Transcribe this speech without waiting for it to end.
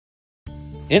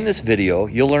In this video,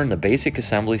 you'll learn the basic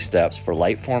assembly steps for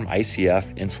LiteForm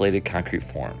ICF insulated concrete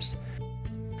forms.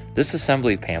 This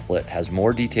assembly pamphlet has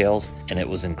more details and it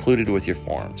was included with your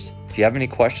forms. If you have any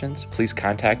questions, please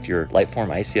contact your LiteForm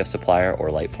ICF supplier or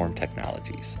LiteForm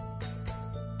Technologies.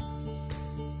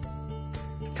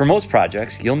 For most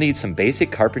projects, you'll need some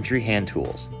basic carpentry hand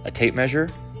tools, a tape measure,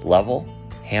 level,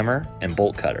 hammer, and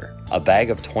bolt cutter, a bag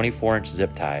of 24-inch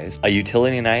zip ties, a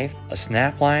utility knife, a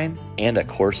snap line, and a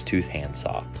coarse tooth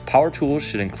handsaw. Power tools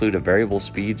should include a variable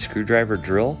speed screwdriver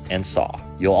drill and saw.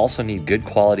 You'll also need good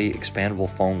quality expandable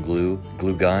foam glue,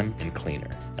 glue gun, and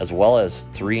cleaner, as well as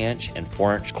 3-inch and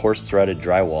 4-inch coarse threaded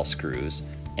drywall screws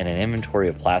and an inventory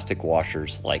of plastic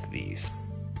washers like these.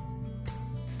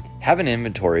 Have an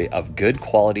inventory of good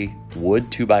quality wood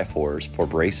 2x4s for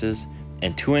braces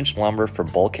and 2-inch lumber for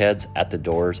bulkheads at the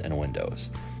doors and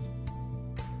windows.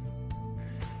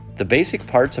 The basic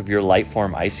parts of your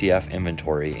LiteForm ICF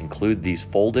inventory include these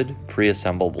folded,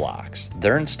 pre-assembled blocks.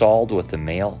 They're installed with the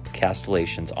male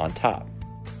castellations on top.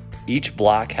 Each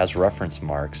block has reference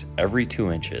marks every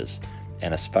 2 inches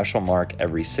and a special mark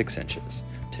every 6 inches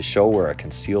to show where a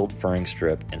concealed furring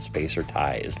strip and spacer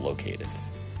tie is located.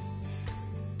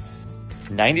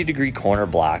 90-degree corner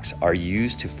blocks are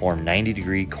used to form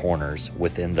 90-degree corners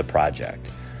within the project.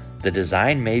 The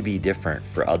design may be different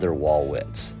for other wall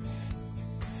widths.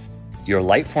 Your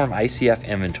LiteForm ICF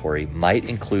inventory might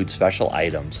include special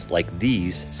items like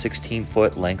these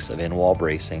 16-foot lengths of in-wall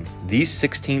bracing. These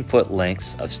 16-foot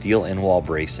lengths of steel in-wall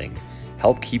bracing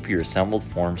help keep your assembled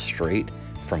form straight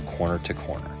from corner to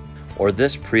corner. Or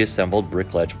this pre-assembled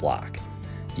brick ledge block.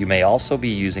 You may also be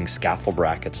using scaffold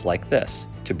brackets like this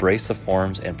to brace the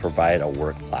forms and provide a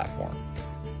work platform.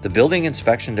 The building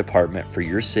inspection department for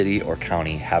your city or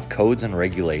county have codes and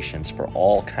regulations for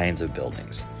all kinds of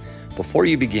buildings. Before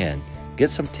you begin, get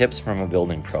some tips from a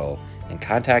building pro and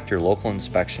contact your local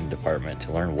inspection department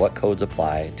to learn what codes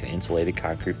apply to insulated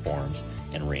concrete forms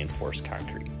and reinforced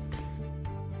concrete.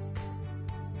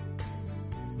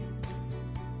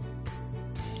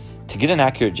 To get an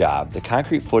accurate job, the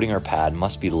concrete footing or pad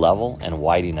must be level and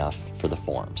wide enough for the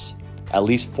forms, at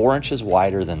least 4 inches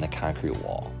wider than the concrete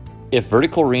wall. If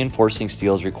vertical reinforcing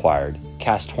steel is required,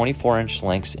 cast 24-inch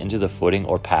lengths into the footing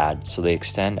or pad so they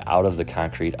extend out of the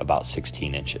concrete about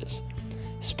 16 inches.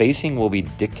 Spacing will be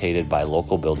dictated by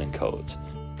local building codes.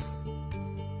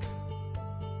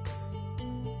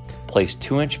 Place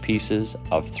 2-inch pieces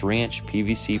of 3-inch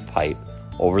PVC pipe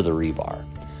over the rebar.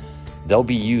 They'll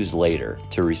be used later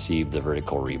to receive the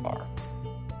vertical rebar.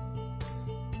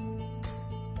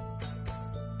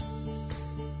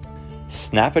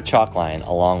 Snap a chalk line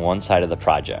along one side of the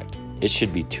project. It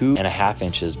should be 2.5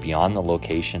 inches beyond the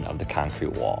location of the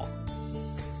concrete wall.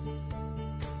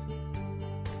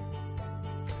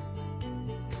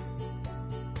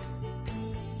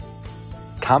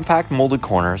 Compact molded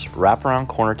corners, wraparound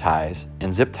corner ties,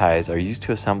 and zip ties are used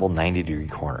to assemble 90-degree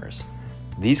corners.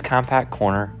 These compact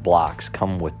corner blocks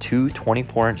come with two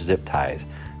 24-inch zip ties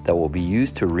that will be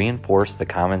used to reinforce the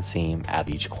common seam at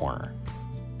each corner.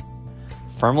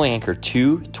 Firmly anchor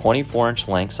two 24-inch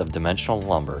lengths of dimensional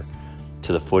lumber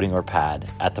to the footing or pad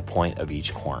at the point of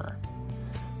each corner.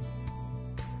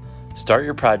 Start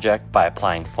your project by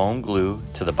applying foam glue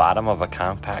to the bottom of a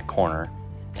compact corner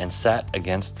and set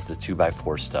against the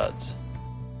 2x4 studs.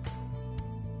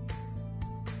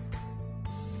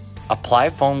 Apply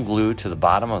foam glue to the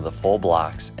bottom of the full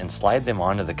blocks and slide them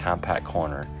onto the compact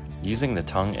corner using the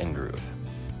tongue and groove.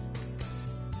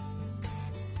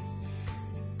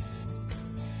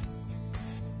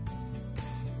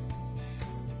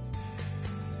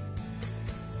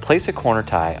 Place a corner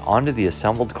tie onto the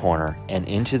assembled corner and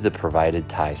into the provided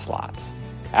tie slots.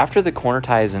 After the corner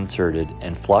tie is inserted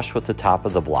and flush with the top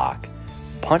of the block,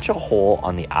 punch a hole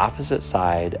on the opposite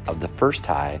side of the first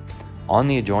tie on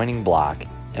the adjoining block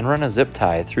and run a zip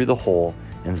tie through the hole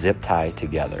and zip tie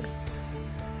together.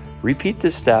 Repeat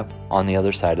this step on the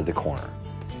other side of the corner.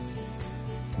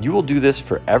 You will do this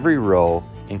for every row,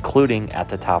 including at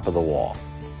the top of the wall.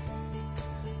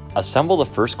 Assemble the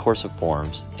first course of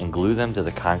forms and glue them to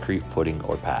the concrete footing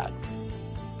or pad.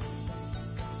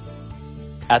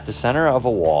 At the center of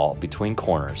a wall between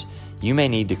corners, you may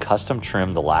need to custom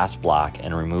trim the last block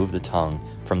and remove the tongue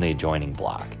from the adjoining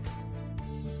block.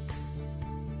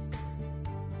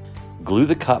 Glue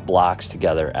the cut blocks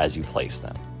together as you place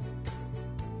them.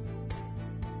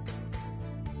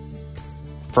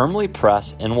 Firmly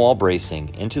press in-wall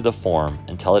bracing into the form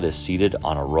until it is seated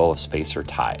on a row of spacer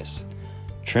ties.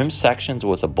 Trim sections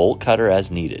with a bolt cutter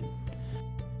as needed.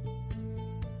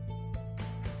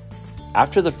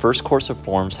 After the first course of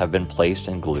forms have been placed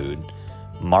and glued,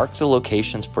 Mark the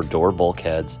locations for door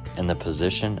bulkheads and the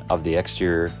position of the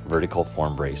exterior vertical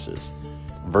form braces.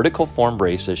 Vertical form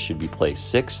braces should be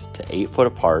placed 6 to 8 foot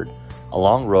apart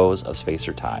along rows of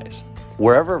spacer ties.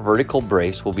 Wherever a vertical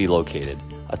brace will be located,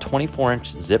 a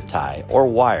 24-inch zip tie or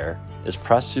wire is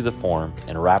pressed through the form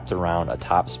and wrapped around a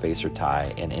top spacer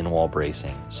tie and in-wall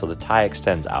bracing so the tie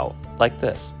extends out like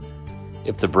this.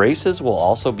 If the braces will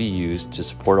also be used to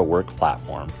support a work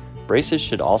platform, braces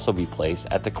should also be placed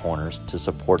at the corners to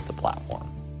support the platform.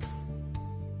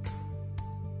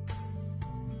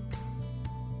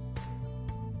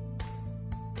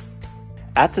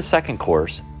 At the second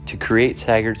course, to create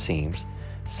staggered seams,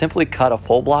 simply cut a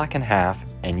full block in half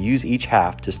and use each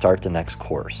half to start the next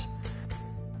course.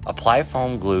 Apply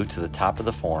foam glue to the top of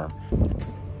the form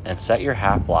and set your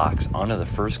half blocks onto the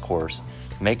first course,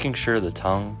 making sure the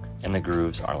tongue and the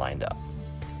grooves are lined up.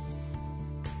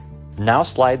 Now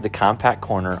slide the compact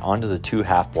corner onto the 2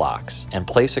 half blocks and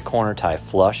place a corner tie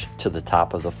flush to the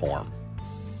top of the form.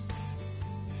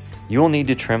 You will need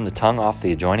to trim the tongue off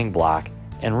the adjoining block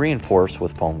and reinforce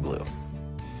with foam glue.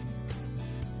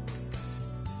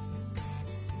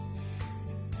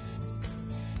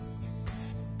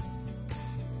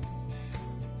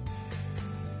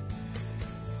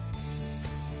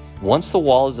 Once the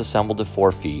wall is assembled to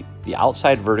 4 feet, the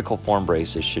outside vertical form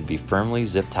braces should be firmly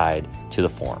zip tied to the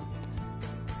form.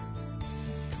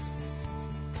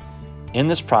 In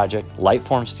this project,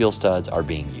 LiteForm steel studs are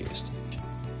being used.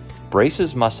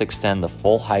 Braces must extend the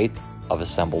full height of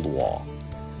assembled wall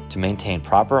to maintain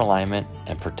proper alignment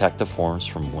and protect the forms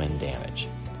from wind damage.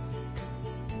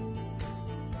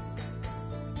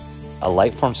 A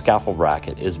LiteForm scaffold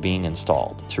bracket is being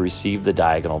installed to receive the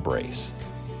diagonal brace.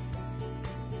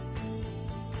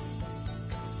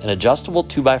 An adjustable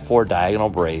 2x4 diagonal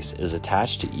brace is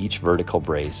attached to each vertical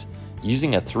brace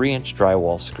using a 3-inch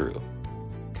drywall screw.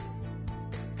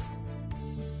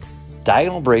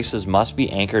 Diagonal braces must be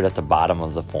anchored at the bottom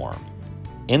of the form.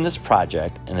 In this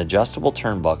project, an adjustable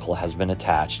turnbuckle has been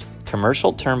attached.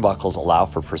 Commercial turnbuckles allow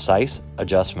for precise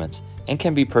adjustments and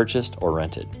can be purchased or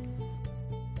rented.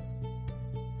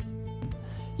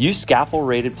 Use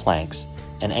scaffold-rated planks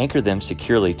and anchor them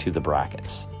securely to the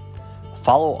brackets.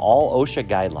 Follow all OSHA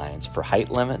guidelines for height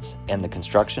limits and the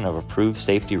construction of approved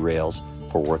safety rails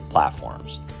for work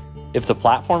platforms. If the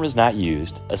platform is not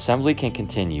used, assembly can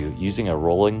continue using a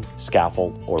rolling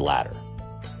scaffold or ladder.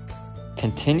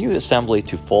 Continue assembly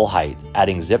to full height,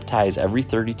 adding zip ties every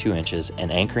 32 inches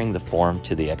and anchoring the form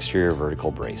to the exterior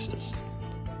vertical braces.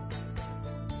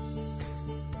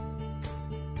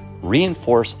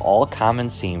 Reinforce all common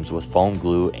seams with foam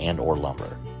glue and/or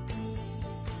lumber.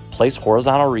 Place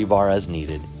horizontal rebar as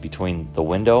needed between the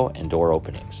window and door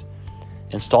openings.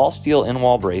 Install steel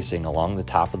in-wall bracing along the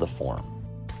top of the form.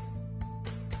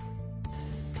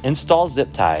 Install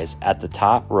zip ties at the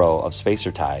top row of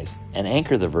spacer ties and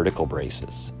anchor the vertical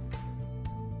braces.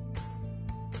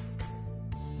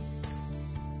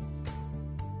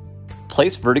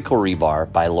 Place vertical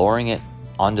rebar by lowering it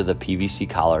onto the PVC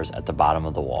collars at the bottom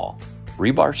of the wall.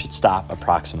 Rebar should stop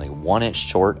approximately 1 inch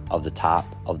short of the top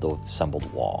of the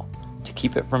assembled wall. To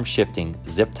keep it from shifting,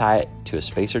 zip tie it to a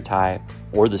spacer tie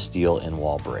or the steel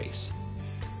in-wall brace.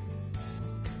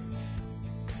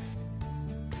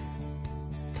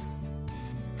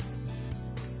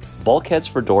 Bulkheads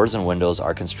for doors and windows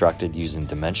are constructed using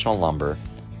dimensional lumber,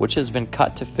 which has been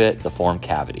cut to fit the form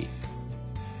cavity.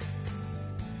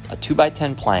 A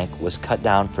 2x10 plank was cut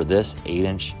down for this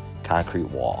 8-inch concrete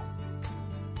wall.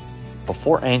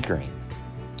 Before anchoring,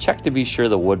 check to be sure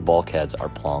the wood bulkheads are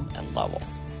plumb and level.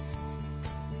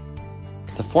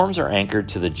 The forms are anchored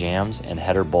to the jambs and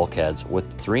header bulkheads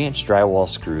with 3-inch drywall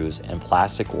screws and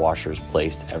plastic washers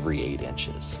placed every 8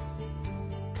 inches.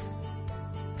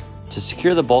 To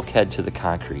secure the bulkhead to the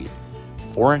concrete,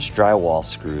 4-inch drywall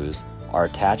screws are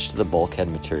attached to the bulkhead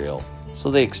material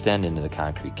so they extend into the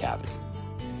concrete cavity.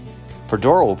 For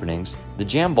door openings, the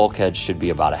jamb bulkhead should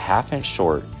be about a 1/2 inch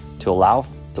short to allow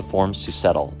the forms to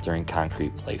settle during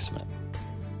concrete placement.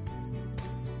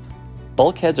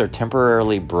 Bulkheads are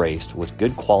temporarily braced with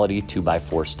good quality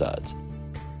 2x4 studs.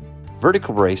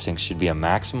 Vertical bracing should be a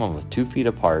maximum of 2 feet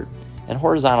apart, and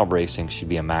horizontal bracing should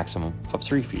be a maximum of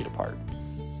 3 feet apart.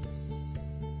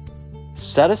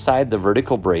 Set aside the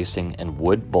vertical bracing and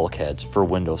wood bulkheads for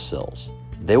window sills.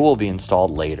 They will be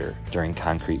installed later during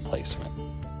concrete placement.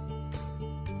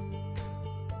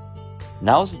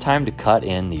 Now is the time to cut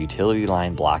in the utility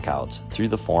line blockouts through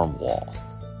the form wall.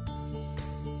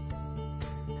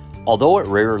 Although it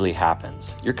rarely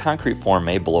happens, your concrete form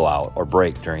may blow out or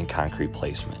break during concrete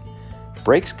placement.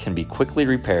 Breaks can be quickly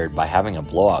repaired by having a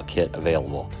blowout kit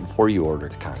available before you order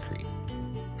the concrete.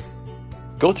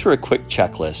 Go through a quick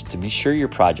checklist to be sure your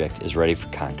project is ready for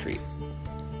concrete.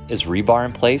 Is rebar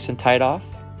in place and tied off?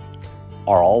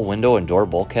 Are all window and door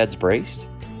bulkheads braced?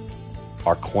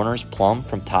 Are corners plumb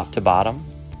from top to bottom?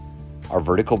 Are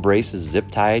vertical braces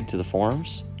zip tied to the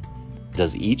forms?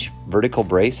 Does each vertical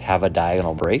brace have a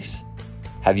diagonal brace?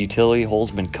 Have utility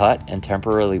holes been cut and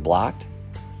temporarily blocked?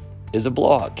 Is a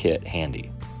blowout kit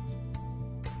handy?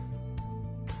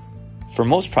 For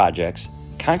most projects,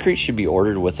 concrete should be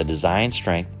ordered with a design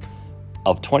strength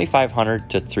of 2,500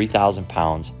 to 3,000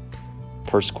 pounds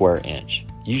per square inch,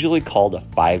 usually called a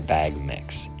 5-bag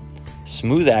mix.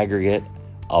 Smooth aggregate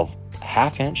of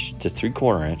 1/2 inch to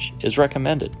 3/4 inch is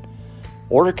recommended.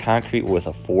 Order concrete with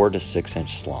a 4 to 6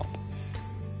 inch slump.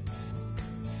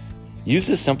 Use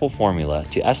this simple formula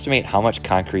to estimate how much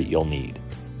concrete you'll need.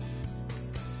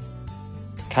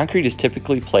 Concrete is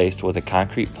typically placed with a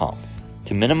concrete pump.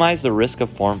 To minimize the risk of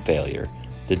form failure,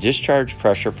 the discharge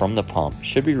pressure from the pump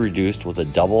should be reduced with a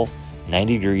double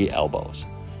 90-degree elbows,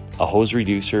 a hose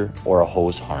reducer, or a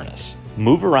hose harness.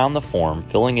 Move around the form,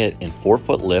 filling it in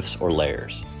 4-foot lifts or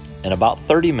layers. In about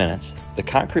 30 minutes, the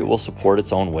concrete will support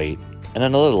its own weight and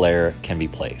another layer can be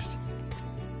placed.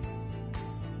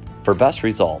 For best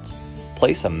results,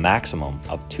 place a maximum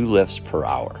of 2 lifts per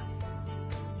hour.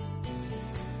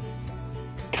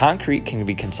 Concrete can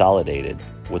be consolidated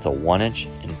with a 1-inch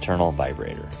internal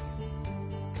vibrator.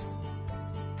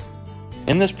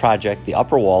 In this project, the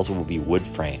upper walls will be wood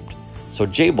framed, so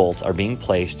J-bolts are being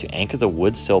placed to anchor the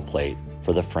wood sill plate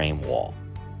for the frame wall.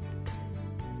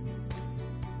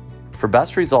 For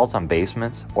best results on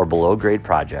basements or below grade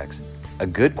projects, a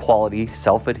good quality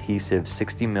self-adhesive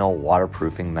 60 mil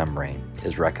waterproofing membrane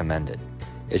is recommended.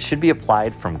 It should be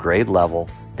applied from grade level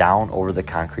down over the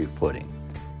concrete footing.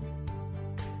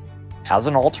 As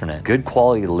an alternate, good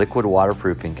quality liquid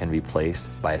waterproofing can be placed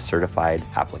by a certified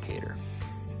applicator.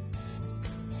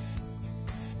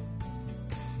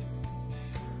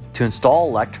 To install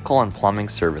electrical and plumbing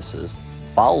services,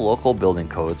 follow local building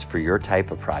codes for your type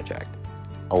of project.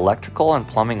 Electrical and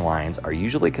plumbing lines are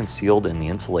usually concealed in the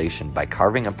insulation by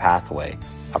carving a pathway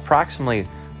approximately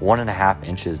 1.5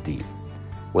 inches deep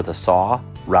with a saw,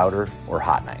 router, or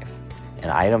hot knife,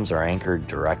 and items are anchored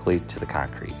directly to the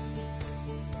concrete.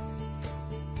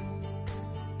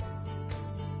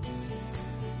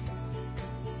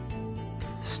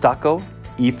 Stucco,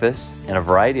 EIFS, and a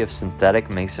variety of synthetic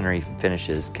masonry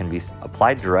finishes can be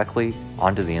applied directly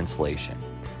onto the insulation.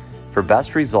 For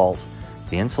best results,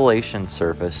 the insulation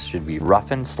surface should be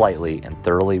roughened slightly and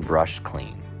thoroughly brushed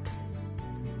clean.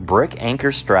 Brick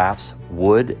anchor straps,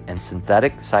 wood, and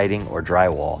synthetic siding or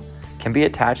drywall can be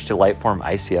attached to LiteForm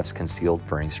ICF's concealed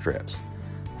furring strips.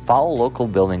 Follow local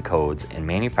building codes and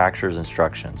manufacturer's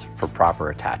instructions for proper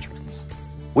attachments.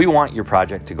 We want your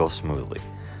project to go smoothly,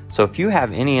 so if you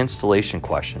have any installation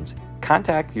questions,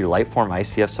 contact your LiteForm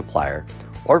ICF supplier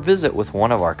or visit with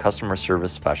one of our customer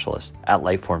service specialists at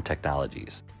LiteForm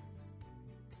Technologies.